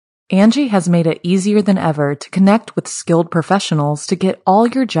Angie has made it easier than ever to connect with skilled professionals to get all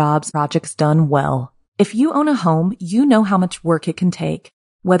your jobs projects done well. If you own a home, you know how much work it can take,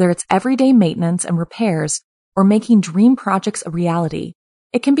 whether it's everyday maintenance and repairs or making dream projects a reality.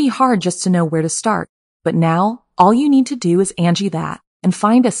 It can be hard just to know where to start, but now all you need to do is Angie that and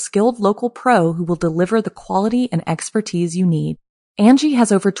find a skilled local pro who will deliver the quality and expertise you need. Angie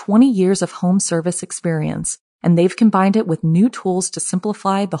has over 20 years of home service experience, and they've combined it with new tools to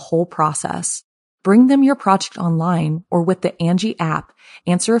simplify the whole process. Bring them your project online or with the Angie app,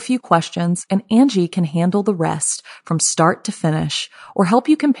 answer a few questions, and Angie can handle the rest from start to finish or help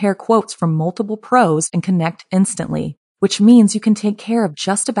you compare quotes from multiple pros and connect instantly, which means you can take care of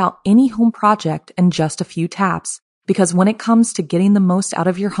just about any home project in just a few taps. Because when it comes to getting the most out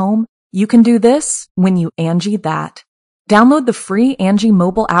of your home, you can do this when you Angie that. Download the free Angie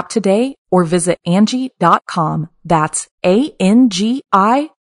mobile app today or visit Angie.com. That's ANGI.com.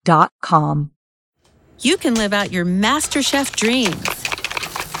 You can live out your MasterChef dreams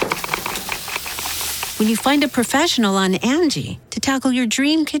when you find a professional on Angie to tackle your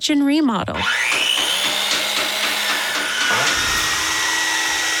dream kitchen remodel.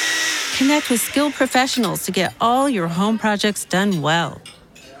 Connect with skilled professionals to get all your home projects done well.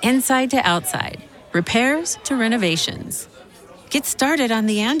 Inside to outside, repairs to renovations. Get started on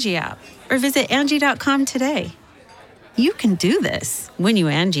the Angie app or visit Angie.com today. You can do this when you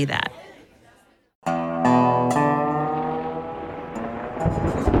Angie that.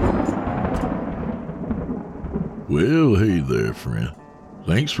 Well, hey there, friend.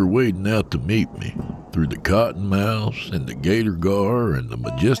 Thanks for wading out to meet me through the cottonmouths and the gator gar and the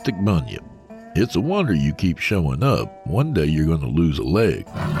majestic bunyip. It's a wonder you keep showing up. One day you're going to lose a leg.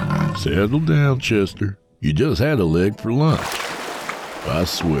 Settle down, Chester. You just had a leg for lunch. I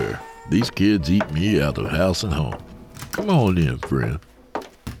swear, these kids eat me out of house and home. Come on in, friend.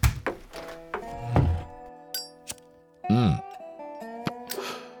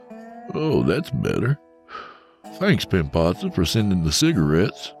 Oh, that's better. Thanks, Pimpazza, for sending the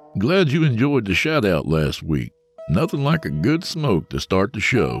cigarettes. Glad you enjoyed the shout-out last week. Nothing like a good smoke to start the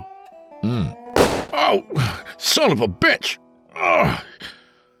show. Oh, son of a bitch!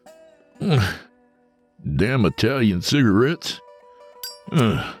 Damn Italian cigarettes.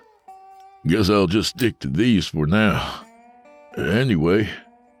 Guess I'll just stick to these for now. Anyway,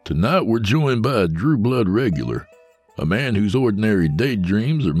 tonight we're joined by a Drew Blood regular, a man whose ordinary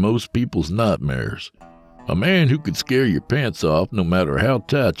daydreams are most people's nightmares, a man who could scare your pants off no matter how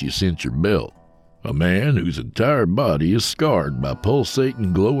tight you cinch your belt, a man whose entire body is scarred by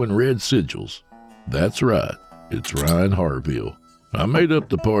pulsating glowing red sigils. That's right, it's Ryan Harville. I made up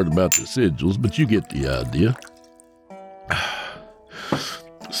the part about the sigils, but you get the idea.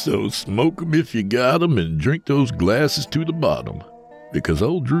 So smoke 'em if you got 'em and drink those glasses to the bottom, because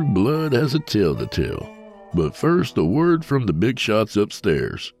old Drew Blood has a tale to tell. But first, a word from the big shots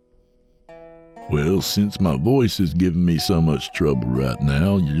upstairs. Well, since my voice is giving me so much trouble right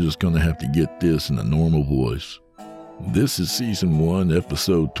now, you're just going to have to get this in a normal voice. This is Season 1,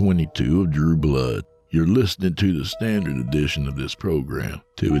 Episode 22 of Drew Blood. You're listening to the standard edition of this program.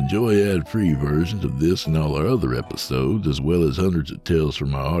 To enjoy ad-free versions of this and all our other episodes, as well as hundreds of tales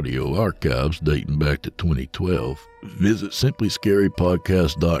from our audio archives dating back to 2012, visit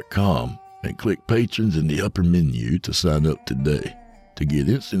simplyscarypodcast.com and click Patrons in the upper menu to sign up today to get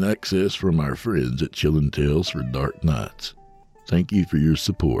instant access from our friends at Chillin' Tales for Dark Nights. Thank you for your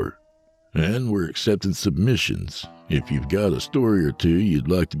support. And we're accepting submissions. If you've got a story or two you'd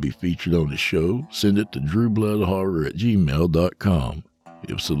like to be featured on the show, send it to drewbloodhorror@gmail.com.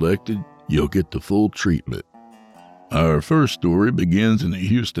 If selected, you'll get the full treatment. Our first story begins in a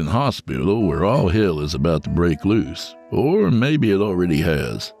Houston hospital where all hell is about to break loose, or maybe it already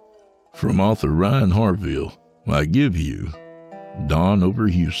has. From author Ryan Harville, I give you Dawn Over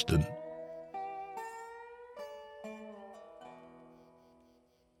Houston.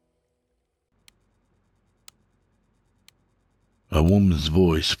 A woman's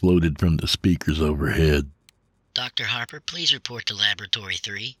voice floated from the speakers overhead. Dr. Harper, please report to Laboratory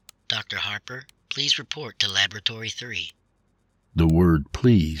 3. Dr. Harper, please report to Laboratory 3. The word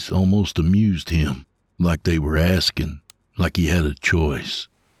please almost amused him, like they were asking, like he had a choice.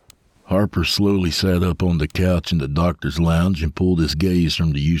 Harper slowly sat up on the couch in the doctor's lounge and pulled his gaze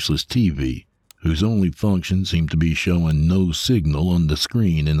from the useless TV, whose only function seemed to be showing no signal on the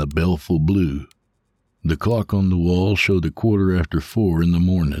screen in a baleful blue. The clock on the wall showed 4:15 in the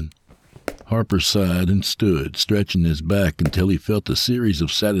morning. Harper sighed and stood, stretching his back until he felt a series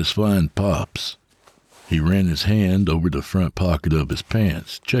of satisfying pops. He ran his hand over the front pocket of his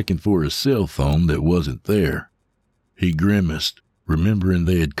pants, checking for his cell phone that wasn't there. He grimaced, remembering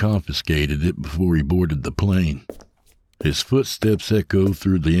they had confiscated it before he boarded the plane. His footsteps echoed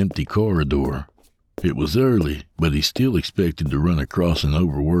through the empty corridor. It was early, but he still expected to run across an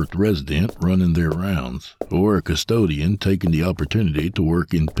overworked resident running their rounds, or a custodian taking the opportunity to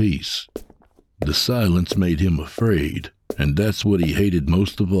work in peace. The silence made him afraid, and that's what he hated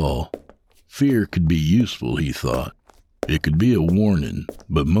most of all. Fear could be useful, he thought. It could be a warning,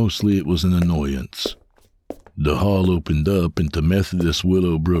 but mostly it was an annoyance. The hall opened up into Methodist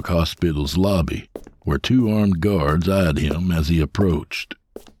Willowbrook Hospital's lobby, where 2 armed guards eyed him as he approached.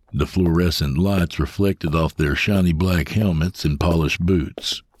 The fluorescent lights reflected off their shiny black helmets and polished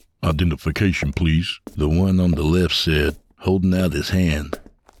boots. "Identification, please," the one on the left said, holding out his hand.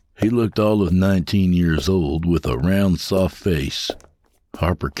 He looked all of 19 years old with a round, soft face.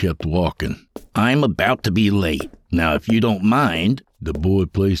 Harper kept walking. "I'm about to be late. Now, if you don't mind..." The boy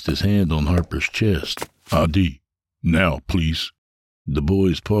placed his hand on Harper's chest. "ID. Now, please." The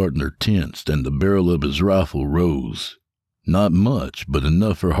boy's partner tensed, and the barrel of his rifle rose. Not much, but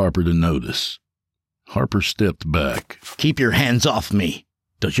enough for Harper to notice. Harper stepped back. "Keep your hands off me.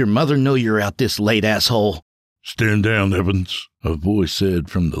 Does your mother know you're out this late, asshole?" "Stand down, Evans," a voice said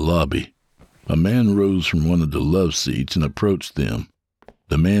from the lobby. A man rose from one of the love seats and approached them.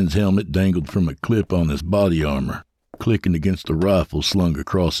 The man's helmet dangled from a clip on his body armor, clicking against a rifle slung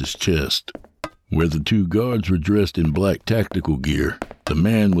across his chest. Where the 2 guards were dressed in black tactical gear, the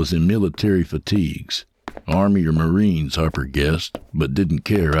man was in military fatigues. Army or Marines, Harper guessed, but didn't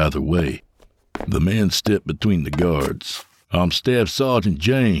care either way. The man stepped between the guards. "I'm Staff Sergeant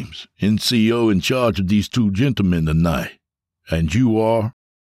James, NCO in charge of these 2 gentlemen tonight. And you are?"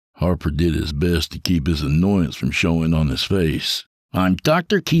 Harper did his best to keep his annoyance from showing on his face. "I'm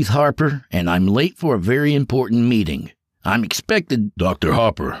Dr. Keith Harper, and I'm late for a very important meeting. I'm expected..." "Dr.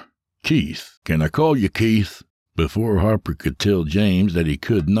 Harper. Keith. Can I call you Keith?" Before Harper could tell James that he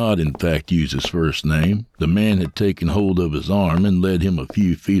could not in fact use his first name, the man had taken hold of his arm and led him a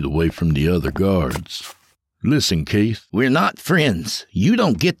few feet away from the other guards. "Listen, Keith. We're not friends. You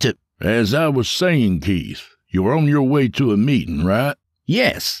don't get to..." "As I was saying, Keith, you're on your way to a meeting, right?"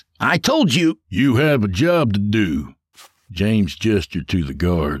 "Yes, I told you..." "You have a job to do." James gestured to the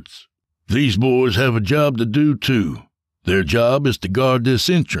guards. "These boys have a job to do, too. Their job is to guard this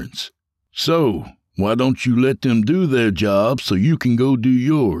entrance. So, why don't you let them do their job so you can go do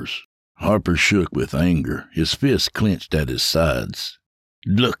yours?" Harper shook with anger, his fists clenched at his sides.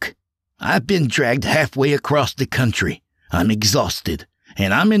 "Look, I've been dragged halfway across the country. I'm exhausted,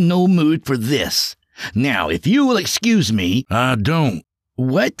 and I'm in no mood for this. Now, if you will excuse me..." "I don't."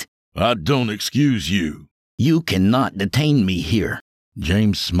 "What?" "I don't excuse you." "You cannot detain me here."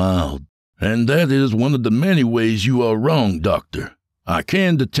 James smiled. "And that is one of the many ways you are wrong, Doctor. I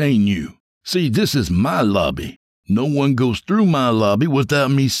can detain you. See, this is my lobby. No one goes through my lobby without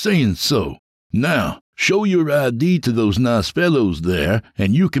me saying so. Now, show your ID to those nice fellows there,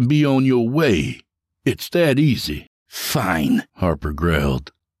 and you can be on your way. It's that easy." "Fine," Harper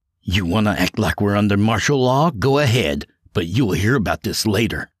growled. "You want to act like we're under martial law? Go ahead, but you'll hear about this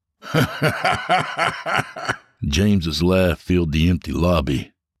later." James's laugh filled the empty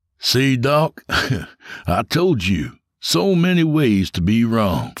lobby. "See, Doc, I told you, so many ways to be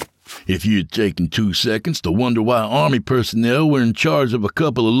wrong. If you'd taken 2 seconds to wonder why Army personnel were in charge of a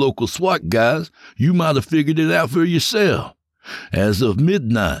couple of local SWAT guys, you might have figured it out for yourself. As of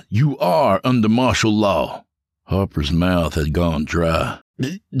midnight, you are under martial law." Harper's mouth had gone dry.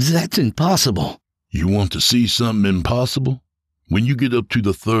 That's impossible." "You want to see something impossible? When you get up to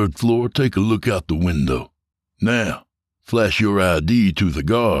the 3rd floor, take a look out the window. Now, flash your ID to the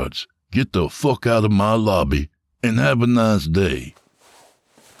guards, get the fuck out of my lobby, and have a nice day."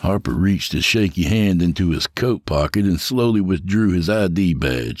 Harper reached his shaky hand into his coat pocket and slowly withdrew his ID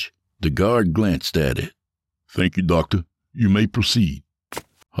badge. The guard glanced at it. "Thank you, Doctor. You may proceed."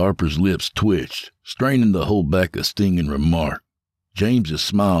 Harper's lips twitched, straining to hold back a stinging remark. James's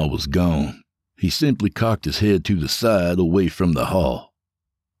smile was gone. He simply cocked his head to the side away from the hall.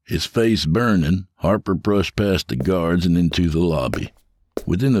 His face burning, Harper brushed past the guards and into the lobby.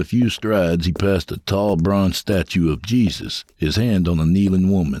 Within a few strides, he passed a tall bronze statue of Jesus, his hand on a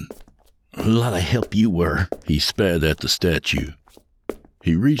kneeling woman. "A lot of help you were," he spat at the statue.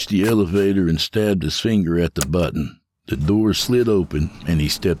 He reached the elevator and stabbed his finger at the button. The door slid open, and he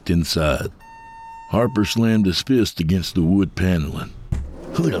stepped inside. Harper slammed his fist against the wood paneling.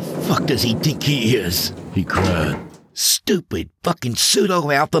 "Who the fuck does he think he is?" he cried. "Stupid fucking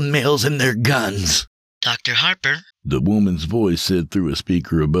pseudo-alpha males and their guns." Dr. Harper? The woman's voice said through a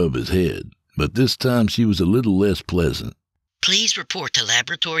speaker above his head, but this time she was a little less pleasant. Please report to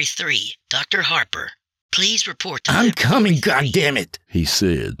Laboratory 3, Dr. Harper. Please report to I'm coming, Laboratory 3. goddammit! he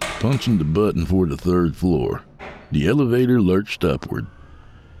said, punching the button for the 3rd floor. The elevator lurched upward.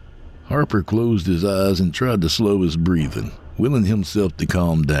 Harper closed his eyes and tried to slow his breathing, willing himself to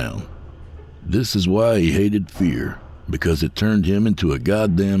calm down. This is why he hated fear, because it turned him into a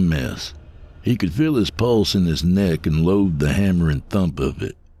goddamn mess. He could feel his pulse in his neck and loathed the hammering thump of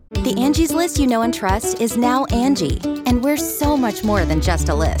it. The Angie's List you know and trust is now Angie, and we're so much more than just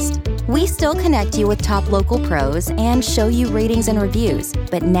a list. We still connect you with top local pros and show you ratings and reviews,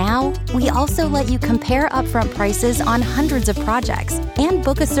 but now we also let you compare upfront prices on hundreds of projects and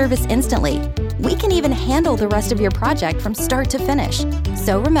book a service instantly. We can even handle the rest of your project from start to finish.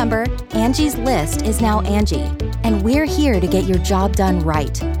 So remember, Angie's List is now Angie, and we're here to get your job done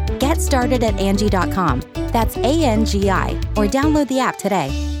right. Get started at Angie.com. That's ANGI, or download the app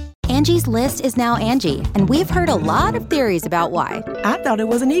today. Angie's List is now Angie, and we've heard a lot of theories about why. I thought it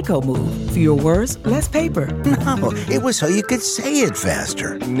was an eco move. Fewer words, less paper. No, it was so you could say it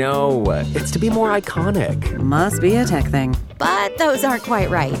faster. No, it's to be more iconic. Must be a tech thing. But those aren't quite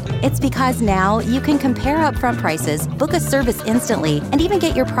right. It's because now you can compare upfront prices, book a service instantly, and even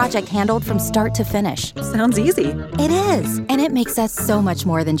get your project handled from start to finish. Sounds easy. It is, and it makes us so much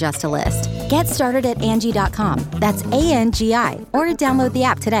more than just a list. Get started at Angie.com. That's ANGI, or download the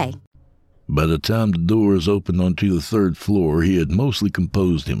app today. By the time the doors opened onto the 3rd floor, he had mostly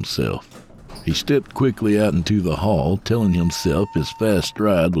composed himself. He stepped quickly out into the hall, telling himself his fast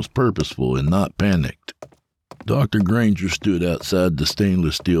stride was purposeful and not panicked. Dr. Granger stood outside the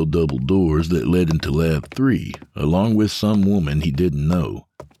stainless steel double doors that led into Lab 3, along with some woman he didn't know.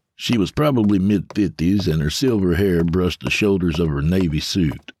 She was probably mid-50s, and her silver hair brushed the shoulders of her navy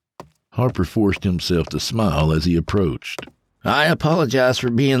suit. Harper forced himself to smile as he approached. I apologize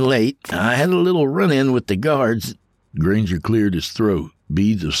for being late. I had a little run-in with the guards. Granger cleared his throat,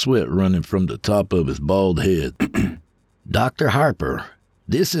 beads of sweat running from the top of his bald head. Dr. Harper,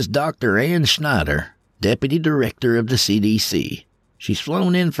 this is Dr. Ann Schneider, Deputy Director of the CDC. She's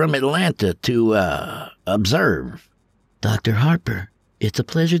flown in from Atlanta to, observe. Dr. Harper, it's a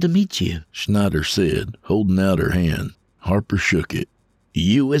pleasure to meet you, Schneider said, holding out her hand. Harper shook it.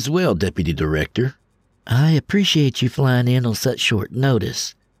 You as well, Deputy Director. I appreciate you flying in on such short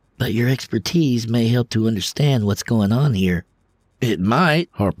notice, but your expertise may help to understand what's going on here. It might,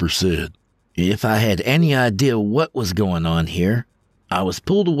 Harper said. If I had any idea what was going on here. I was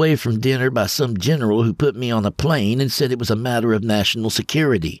pulled away from dinner by some general who put me on a plane and said it was a matter of national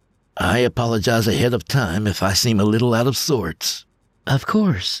security. I apologize ahead of time if I seem a little out of sorts. Of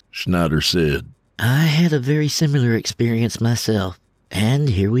course, Schneider said. I had a very similar experience myself, and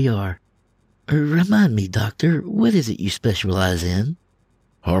here we are. Remind me, Doctor, what is it you specialize in?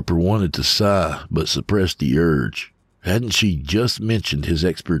 Harper wanted to sigh, but suppressed the urge. Hadn't she just mentioned his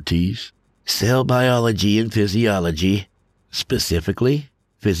expertise? Cell biology and physiology. Specifically,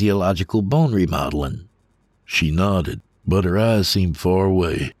 physiological bone remodeling. She nodded, but her eyes seemed far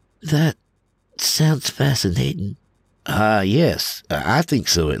away. That sounds fascinating. Yes, I think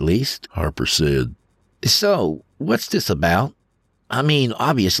so at least, Harper said. So, what's this about? I mean,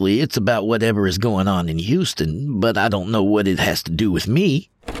 obviously, it's about whatever is going on in Houston, but I don't know what it has to do with me.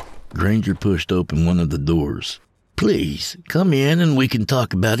 Granger pushed open one of the doors. Please, come in and we can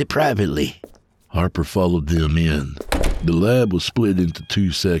talk about it privately. Harper followed them in. The lab was split into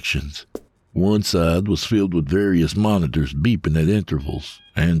 2 sections. One side was filled with various monitors beeping at intervals,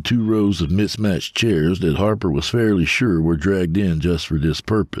 and 2 rows of mismatched chairs that Harper was fairly sure were dragged in just for this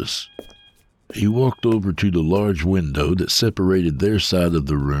purpose. He walked over to the large window that separated their side of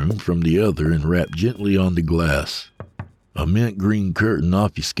the room from the other and rapped gently on the glass. A mint green curtain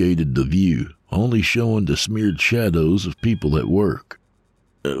obfuscated the view, only showing the smeared shadows of people at work.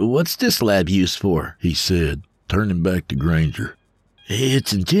 What's this lab used for? He said, turning back to Granger.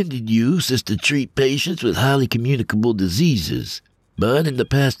 Its intended use is to treat patients with highly communicable diseases, but in the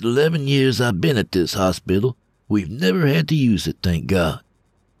past 11 years I've been at this hospital, we've never had to use it, thank God.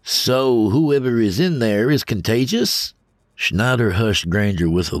 So whoever is in there is contagious? Schneider hushed Granger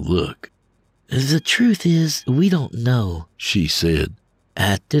with a look. The truth is, we don't know, she said.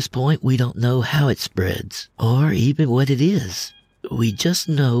 At this point, we don't know how it spreads, or even what it is. We just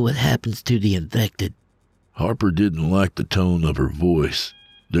know what happens to the infected. Harper didn't like the tone of her voice.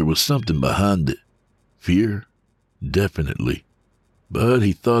 There was something behind it. Fear? Definitely. But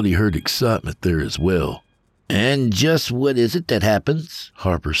he thought he heard excitement there as well. And just what is it that happens?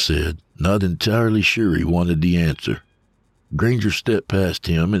 Harper said, not entirely sure he wanted the answer. Granger stepped past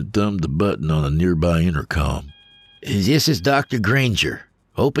him and thumbed the button on a nearby intercom. This is Dr. Granger.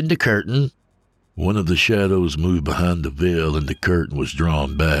 Open the curtain. One of the shadows moved behind the veil and the curtain was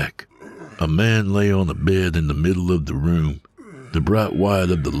drawn back. A man lay on a bed in the middle of the room. The bright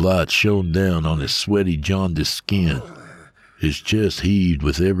white of the light shone down on his sweaty, jaundiced skin. His chest heaved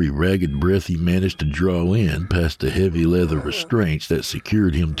with every ragged breath he managed to draw in past the heavy leather restraints that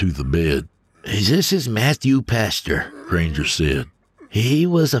secured him to the bed. "This is Matthew Pastor," Granger said. "He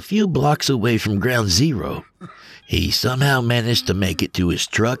was a few blocks away from Ground Zero. He somehow managed to make it to his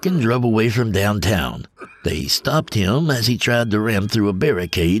truck and drove away from downtown. They stopped him as he tried to ram through a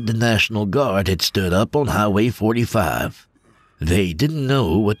barricade the National Guard had stood up on Highway 45. They didn't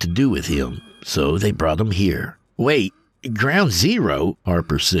know what to do with him, so they brought him here." "Wait, Ground Zero?"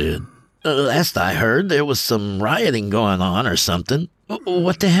 Harper said. "Last I heard, there was some rioting going on or something.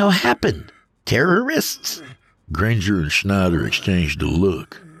 What the hell happened? Terrorists?" Granger and Schneider exchanged a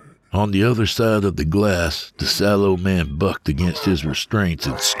look. On the other side of the glass, the sallow man bucked against his restraints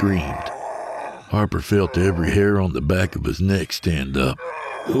and screamed. Harper felt every hair on the back of his neck stand up.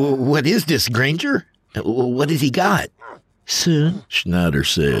 "What is this, Granger? What has he got?" "Soon," Schneider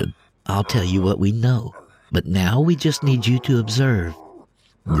said, "I'll tell you what we know. But now we just need you to observe."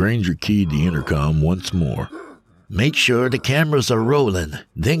 Granger keyed the intercom once more. "Make sure the cameras are rolling,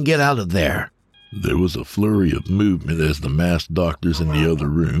 then get out of there." There was a flurry of movement as the masked doctors in the other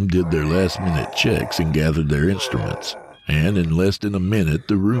room did their last-minute checks and gathered their instruments. And in less than a minute,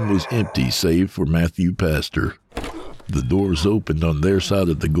 the room was empty save for Matthew Pastor. The doors opened on their side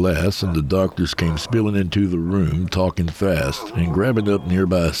of the glass, and the doctors came spilling into the room, talking fast and grabbing up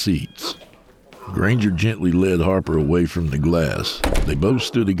nearby seats. Granger gently led Harper away from the glass. They both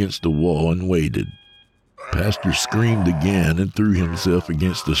stood against the wall and waited. Pastor screamed again and threw himself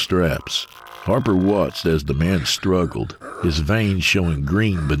against the straps. Harper watched as the man struggled, his veins showing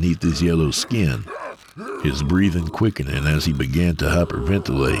green beneath his yellow skin, his breathing quickening as he began to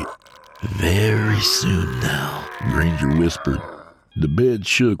hyperventilate. "Very soon now," Granger whispered. The bed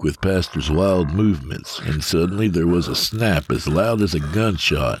shook with Pastor's wild movements, and suddenly there was a snap as loud as a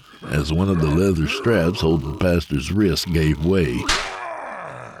gunshot as one of the leather straps holding Pastor's wrist gave way.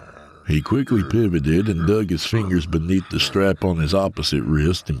 He quickly pivoted and dug his fingers beneath the strap on his opposite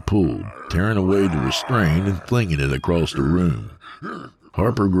wrist and pulled, tearing away the restraint and flinging it across the room.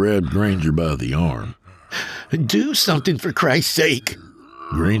 Harper grabbed Granger by the arm. "Do something for Christ's sake!"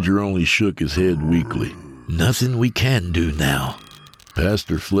 Granger only shook his head weakly. "Nothing we can do now."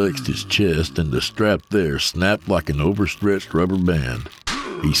 Pastor flexed his chest and the strap there snapped like an overstretched rubber band.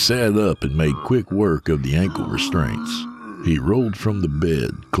 He sat up and made quick work of the ankle restraints. He rolled from the bed,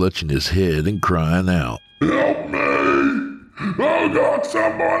 clutching his head and crying out, "Help me! I got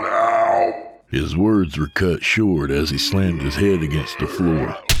someone help!" His words were cut short as he slammed his head against the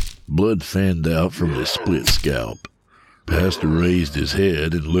floor. Blood fanned out from his split scalp. Pastor raised his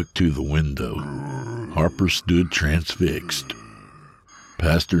head and looked to the window. Harper stood transfixed.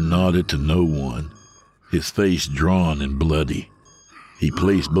 Pastor nodded to no one, his face drawn and bloody. He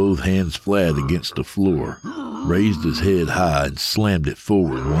placed both hands flat against the floor, raised his head high and slammed it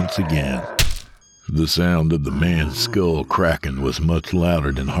forward once again. The sound of the man's skull cracking was much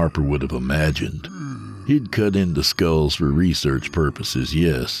louder than Harper would have imagined. He'd cut into skulls for research purposes,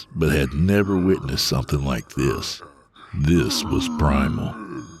 yes, but had never witnessed something like this. This was primal.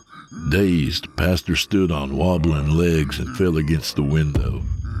 Dazed, Pastor stood on wobbling legs and fell against the window.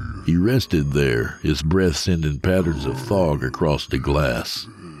 He rested there, his breath sending patterns of fog across the glass.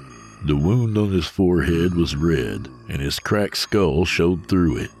 The wound on his forehead was red, and his cracked skull showed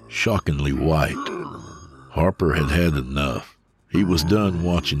through it, shockingly white. Harper had had enough. He was done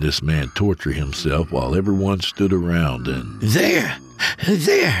watching this man torture himself while everyone stood around and... "There!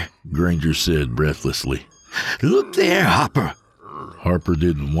 There!" Granger said breathlessly. "Look there, Harper!" Harper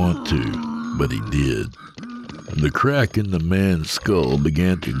didn't want to, but he did. The crack in the man's skull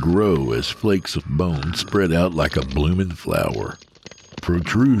began to grow as flakes of bone spread out like a blooming flower.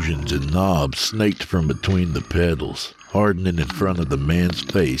 Protrusions and knobs snaked from between the petals, hardening in front of the man's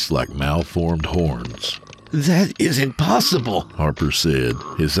face like malformed horns. "That isn't possible," Harper said,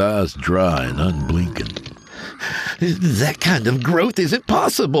 his eyes dry and unblinking. "That kind of growth isn't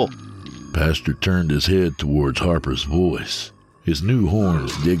possible." Pastor turned his head towards Harper's voice, his new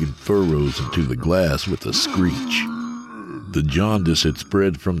horns digging furrows into the glass with a screech. The jaundice had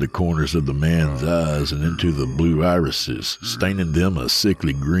spread from the corners of the man's eyes and into the blue irises, staining them a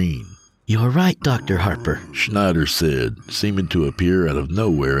sickly green. "You're right, Dr. Harper," Schneider said, seeming to appear out of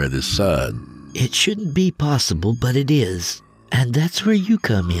nowhere at his side. "It shouldn't be possible, but it is. And that's where you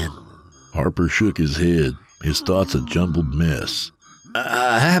come in." Harper shook his head, his thoughts a jumbled mess.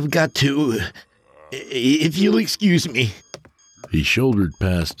 "I've got to... if you'll excuse me." He shouldered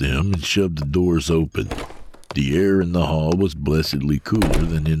past them and shoved the doors open. The air in the hall was blessedly cooler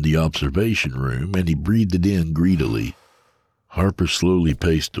than in the observation room, and he breathed it in greedily. Harper slowly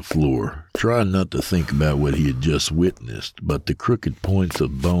paced the floor, trying not to think about what he had just witnessed, but the crooked points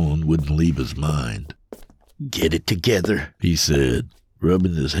of bone wouldn't leave his mind. "Get it together," he said,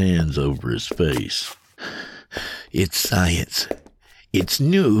 rubbing his hands over his face. "It's science. It's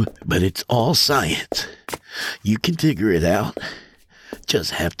new, but it's all science. You can figure it out.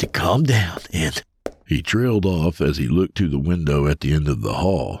 Just have to calm down and—" He trailed off as he looked to the window at the end of the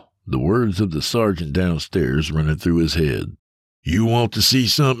hall, the words of the sergeant downstairs running through his head. "You want to see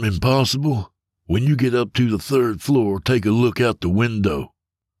something impossible? When you get up to the 3rd floor, take a look out the window."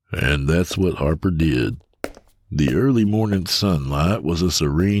 And that's what Harper did. The early morning sunlight was a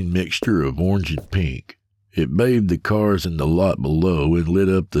serene mixture of orange and pink. It bathed the cars in the lot below and lit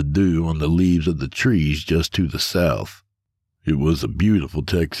up the dew on the leaves of the trees just to the south. It was a beautiful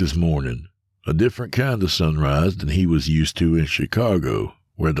Texas morning, a different kind of sunrise than he was used to in Chicago,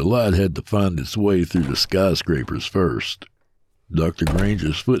 where the light had to find its way through the skyscrapers first. Dr.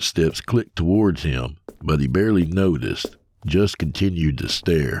 Granger's footsteps clicked towards him, but he barely noticed, just continued to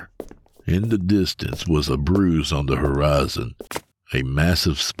stare. In the distance was a bruise on the horizon, a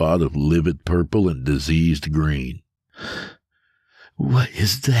massive spot of livid purple and diseased green. "What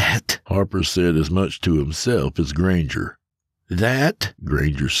is that?" Harper said as much to himself as Granger. "That,"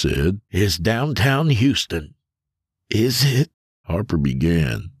 Granger said, "is downtown Houston." "Is it?" Harper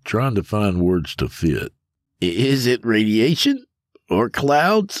began, trying to find words to fit. "Is it radiation? Or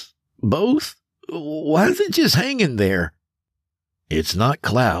clouds? Both? Why is it just hanging there?" "It's not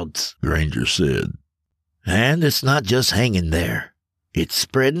clouds," Granger said. "And it's not just hanging there. It's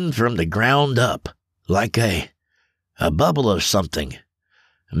spreading from the ground up, like a bubble or something.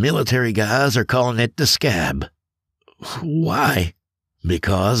 Military guys are calling it the scab." "Why?"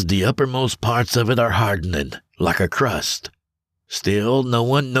 "Because the uppermost parts of it are hardening, like a crust. Still, no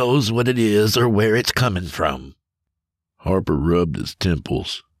one knows what it is or where it's coming from." Harper rubbed his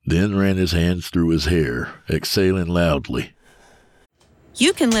temples, then ran his hands through his hair, exhaling loudly.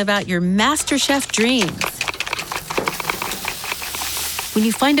 You can live out your MasterChef dreams when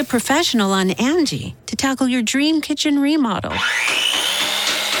you find a professional on Angie to tackle your dream kitchen remodel.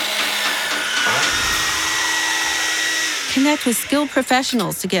 Connect with skilled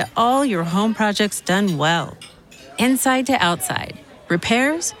professionals to get all your home projects done well. Inside to outside,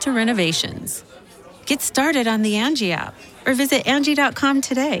 repairs to renovations. Get started on the Angie app or visit Angie.com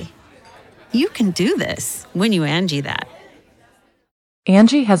today. You can do this when you Angie that.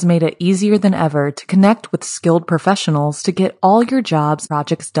 Angie has made it easier than ever to connect with skilled professionals to get all your jobs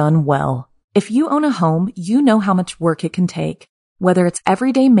projects done well. If you own a home, you know how much work it can take, whether it's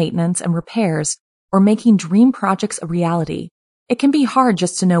everyday maintenance and repairs or making dream projects a reality. It can be hard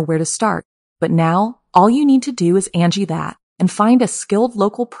just to know where to start, but now all you need to do is Angie that and find a skilled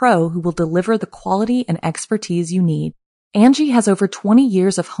local pro who will deliver the quality and expertise you need. Angie has over 20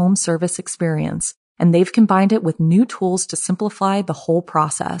 years of home service experience, and they've combined it with new tools to simplify the whole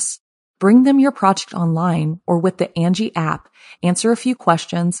process. Bring them your project online or with the Angie app, answer a few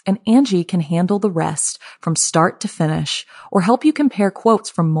questions, and Angie can handle the rest from start to finish, or help you compare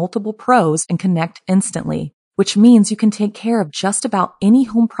quotes from multiple pros and connect instantly, which means you can take care of just about any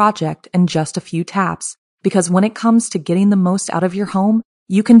home project in just a few taps. Because when it comes to getting the most out of your home,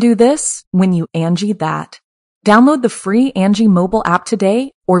 you can do this when you Angie that. Download the free Angie mobile app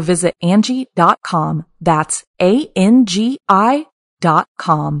today or visit Angie.com. That's ANGI.com.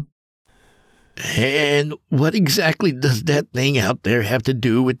 "And what exactly does that thing out there have to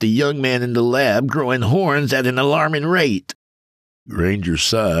do with the young man in the lab growing horns at an alarming rate?" Granger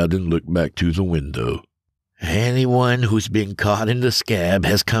sighed and looked back to the window. "Anyone who's been caught in the scab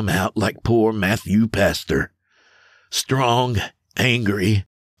has come out like poor Matthew Pastor. Strong, angry,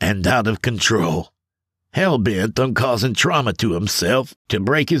 and out of control. Hell-bent on causing trauma to himself to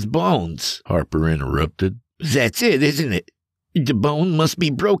break his bones." Harper interrupted. "That's it, isn't it? The bone must be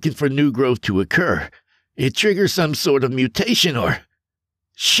broken for new growth to occur. It triggers some sort of mutation or...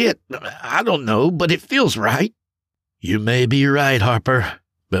 Shit, I don't know, but it feels right." "You may be right, Harper,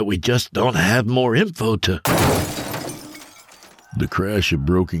 but we just don't have more info to..." The crash of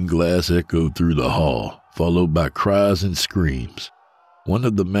broken glass echoed through the hall, followed by cries and screams. One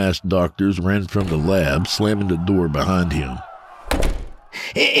of the masked doctors ran from the lab, slamming the door behind him.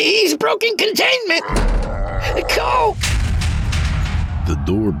 "He's broken containment! Call!" The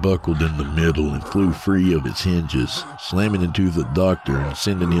door buckled in the middle and flew free of its hinges, slamming into the doctor and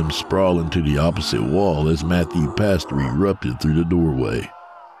sending him sprawling to the opposite wall as Matthew Pastor erupted through the doorway.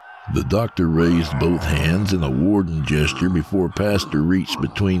 The doctor raised both hands in a warning gesture before Pastor reached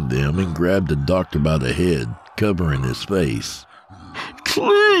between them and grabbed the doctor by the head, covering his face.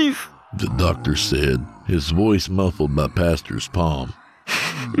 Please, the doctor said, his voice muffled by Pastor's palm.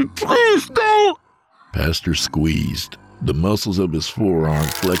 Please don't! Pastor squeezed, the muscles of his forearm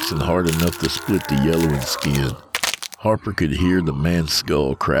flexing hard enough to split the yellowing skin. Harper could hear the man's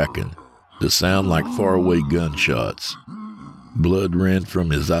skull cracking, the sound like faraway gunshots. Blood ran from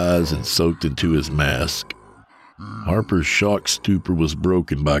his eyes and soaked into his mask. Harper's shocked stupor was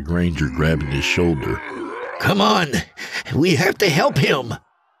broken by Granger grabbing his shoulder. Come on, we have to help him.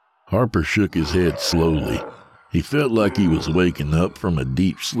 Harper shook his head slowly. He felt like he was waking up from a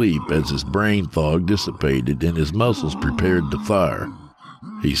deep sleep as his brain fog dissipated and his muscles prepared to fire.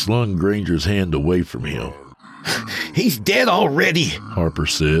 He slung Granger's hand away from him. He's dead already, Harper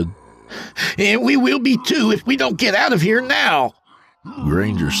said. And we will be too if we don't get out of here now.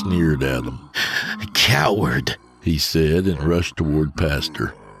 Granger sneered at him. Coward, he said and rushed toward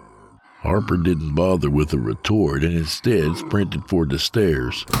Pastor. Harper didn't bother with a retort and instead sprinted for the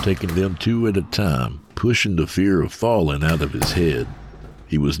stairs, taking them two at a time, pushing the fear of falling out of his head.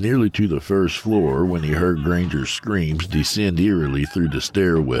 He was nearly to the first floor when he heard Granger's screams descend eerily through the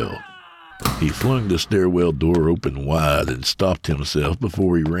stairwell. He flung the stairwell door open wide and stopped himself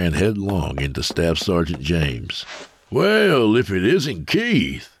before he ran headlong into Staff Sergeant James. Well, if it isn't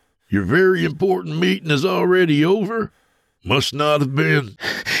Keith, your very important meeting is already over? Must not have been.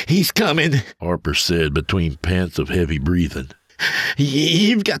 He's coming, Harper said between pants of heavy breathing.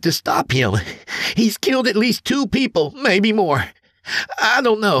 You've got to stop him. He's killed at least 2 people, maybe more. I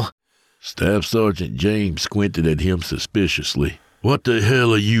don't know. Staff Sergeant James squinted at him suspiciously. What the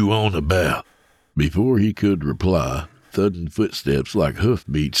hell are you on about? Before he could reply, thudding footsteps like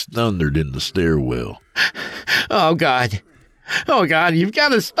hoofbeats thundered in the stairwell. Oh, God, you've got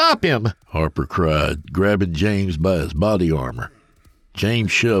to stop him, Harper cried, grabbing James by his body armor.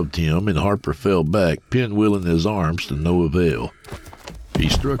 James shoved him, and Harper fell back, pinwheeling his arms to no avail. He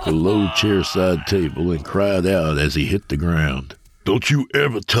struck a low chair-side table and cried out as he hit the ground. Don't you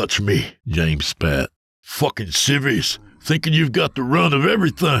ever touch me, James spat. Fucking civvies, thinking you've got the run of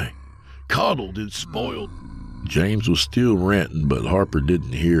everything. Coddled and spoiled. James was still ranting, but Harper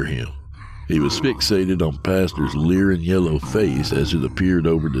didn't hear him. He was fixated on Pastor's leering yellow face as it appeared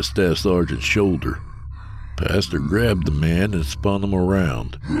over the staff sergeant's shoulder. Pastor grabbed the man and spun him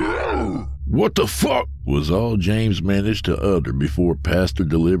around. What the fuck? Was all James managed to utter before Pastor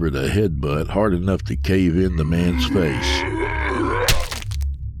delivered a headbutt hard enough to cave in the man's face.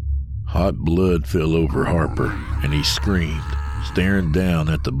 Hot blood fell over Harper, and he screamed, staring down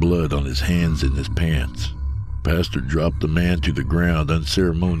at the blood on his hands and his pants. Pastor dropped the man to the ground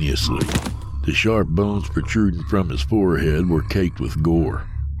unceremoniously. The sharp bones protruding from his forehead were caked with gore.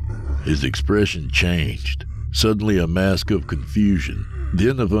 His expression changed, suddenly a mask of confusion,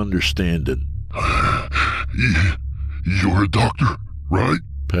 then of understanding. You're a doctor, right?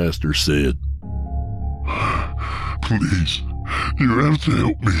 Pastor said. Please, you have to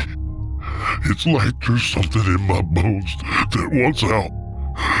help me. It's like there's something in my bones that wants out,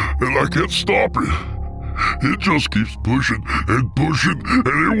 and I can't stop it. It just keeps pushing and pushing, and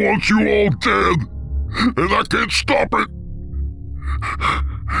it wants you all dead, and I can't stop it.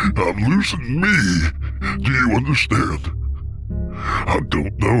 I'm losing me. Do you understand? I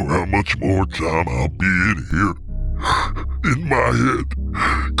don't know how much more time I'll be in here, in my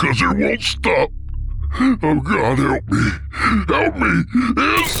head, 'cause it won't stop. Oh, God, help me. Help me.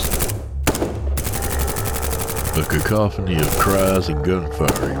 A cacophony of cries and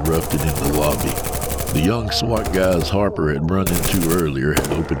gunfire erupted in the lobby. The young SWAT guys Harper had run into earlier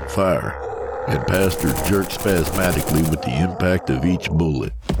had opened fire, and Pastor jerked spasmodically with the impact of each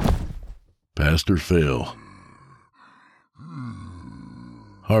bullet. Pastor fell.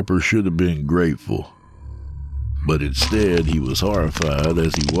 Harper should have been grateful, but instead he was horrified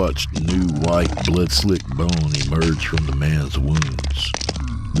as he watched new white blood-slick bone emerge from the man's wounds.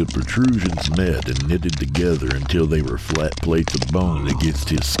 The protrusions met and knitted together until they were flat plates of bone against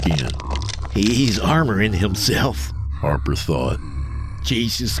his skin. He's armoring himself, Harper thought.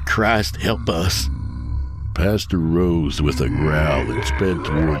 Jesus Christ, help us. Pastor rose with a growl and sped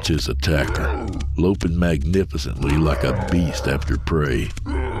towards his attacker, loping magnificently like a beast after prey,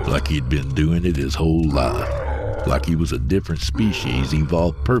 like he'd been doing it his whole life, like he was a different species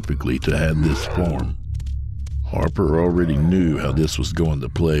evolved perfectly to have this form. Harper already knew how this was going to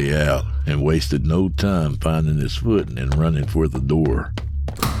play out and wasted no time finding his footing and running for the door.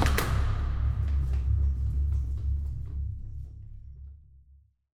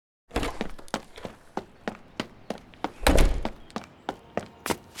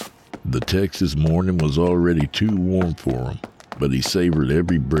 The Texas morning was already too warm for him, but he savored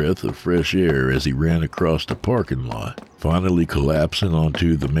every breath of fresh air as he ran across the parking lot, finally collapsing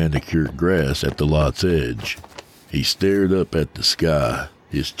onto the manicured grass at the lot's edge. He stared up at the sky,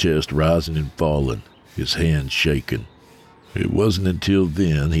 his chest rising and falling, his hands shaking. It wasn't until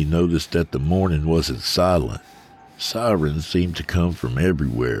then he noticed that the morning wasn't silent. Sirens seemed to come from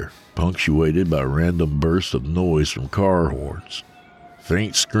everywhere, punctuated by random bursts of noise from car horns.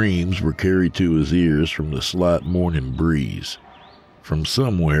 Faint screams were carried to his ears from the slight morning breeze. From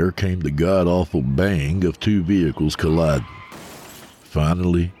somewhere came the god-awful bang of two vehicles colliding.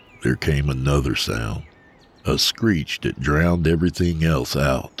 Finally, there came another sound, a screech that drowned everything else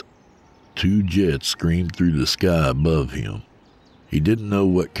out. Two jets screamed through the sky above him. He didn't know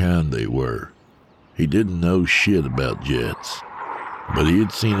what kind they were. He didn't know shit about jets, but he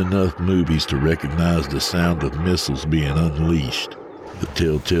had seen enough movies to recognize the sound of missiles being unleashed, the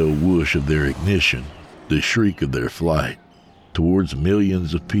telltale whoosh of their ignition, the shriek of their flight, towards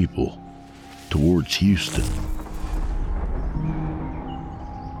millions of people, towards Houston.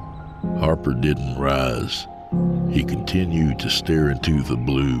 Harper didn't rise. He continued to stare into the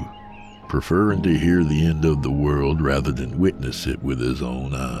blue, preferring to hear the end of the world rather than witness it with his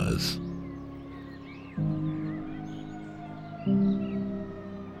own eyes.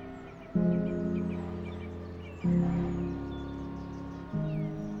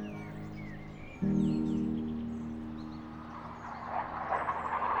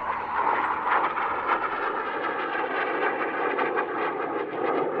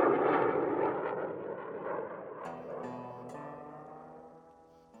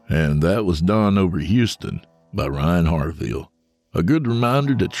 And that was Dawn Over Houston by Ryan Harville. A good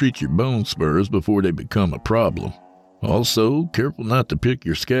reminder to treat your bone spurs before they become a problem. Also, careful not to pick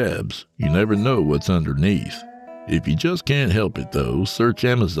your scabs. You never know what's underneath. If you just can't help it though, search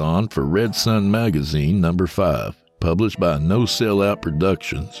Amazon for Red Sun Magazine number 5, published by No Sellout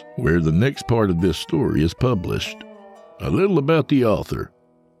Productions, where the next part of this story is published. A little about the author.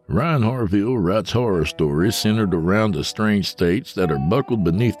 Ryan Harville writes horror stories centered around the strange states that are buckled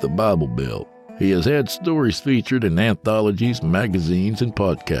beneath the Bible Belt. He has had stories featured in anthologies, magazines, and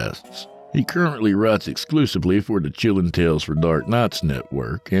podcasts. He currently writes exclusively for the Chillin' Tales for Dark Nights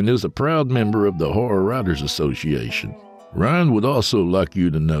network and is a proud member of the Horror Writers Association. Ryan would also like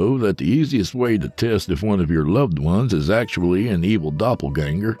you to know that the easiest way to test if one of your loved ones is actually an evil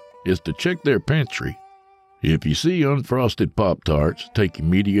doppelganger is to check their pantry. If you see unfrosted Pop-Tarts, take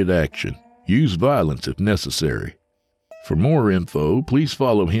immediate action. Use violence if necessary. For more info, please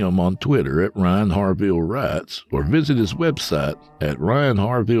follow him on Twitter at Ryan Harville Writes or visit his website at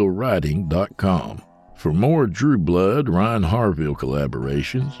ryanharvillewriting.com. For more Drew Blood, Ryan Harville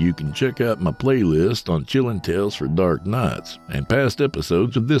collaborations, you can check out my playlist on Chillin' Tales for Dark Nights and past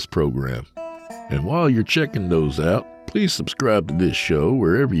episodes of this program. And while you're checking those out, please subscribe to this show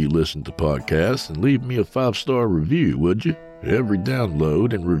wherever you listen to podcasts and leave me a 5-star review, would you? Every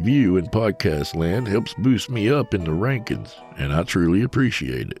download and review in podcast land helps boost me up in the rankings, and I truly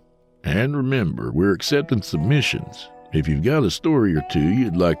appreciate it. And remember, we're accepting submissions. If you've got a story or two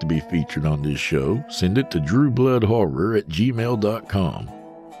you'd like to be featured on this show, send it to drewbloodhorror@gmail.com.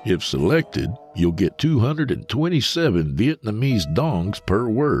 If selected, you'll get 227 Vietnamese dongs per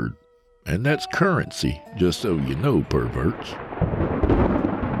word. And that's currency, just so you know, perverts.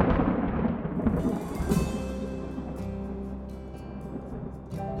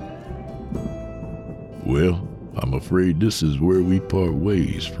 Well, I'm afraid this is where we part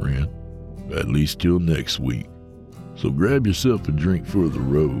ways, friend. At least till next week. So grab yourself a drink for the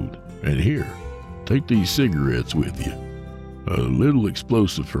road. And here, take these cigarettes with you. A little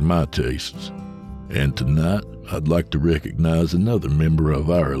explosive for my tastes. And tonight, I'd like to recognize another member of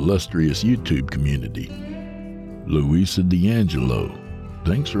our illustrious YouTube community, Louisa D'Angelo.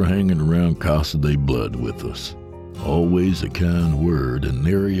 Thanks for hanging around Casa de Blood with us. Always a kind word and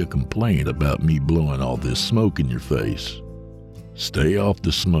nary a complaint about me blowing all this smoke in your face. Stay off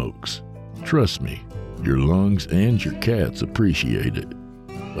the smokes. Trust me, your lungs and your cats appreciate it.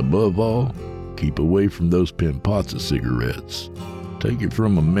 Above all, keep away from those Pimpazza cigarettes. Take it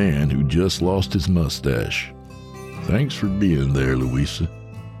from a man who just lost his mustache. Thanks for being there, Louisa.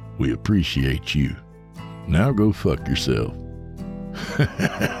 We appreciate you. Now go fuck yourself.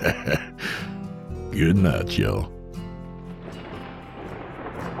 Good night, y'all.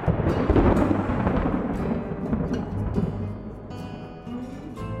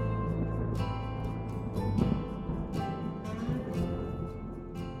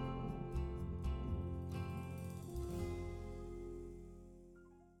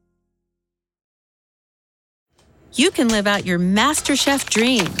 You can live out your MasterChef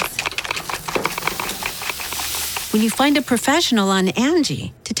dreams when you find a professional on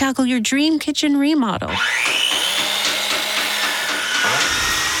Angie to tackle your dream kitchen remodel.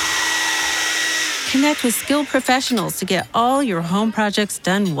 Connect with skilled professionals to get all your home projects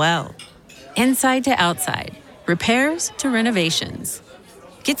done well. Inside to outside, repairs to renovations.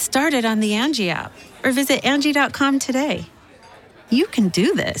 Get started on the Angie app or visit Angie.com today. You can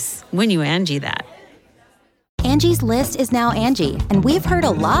do this when you Angie that. Angie's List is now Angie, and we've heard a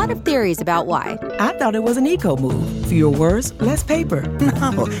lot of theories about why. I thought it was an eco move. Fewer words, less paper.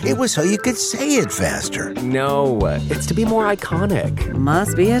 No, it was so you could say it faster. No, it's to be more iconic.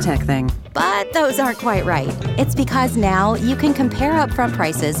 Must be a tech thing. But those aren't quite right. It's because now you can compare upfront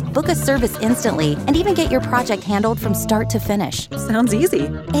prices, book a service instantly, and even get your project handled from start to finish. Sounds easy.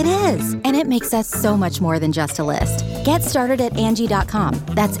 It is, and it makes us so much more than just a list. Get started at Angie.com.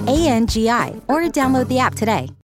 That's ANGI, or download the app today.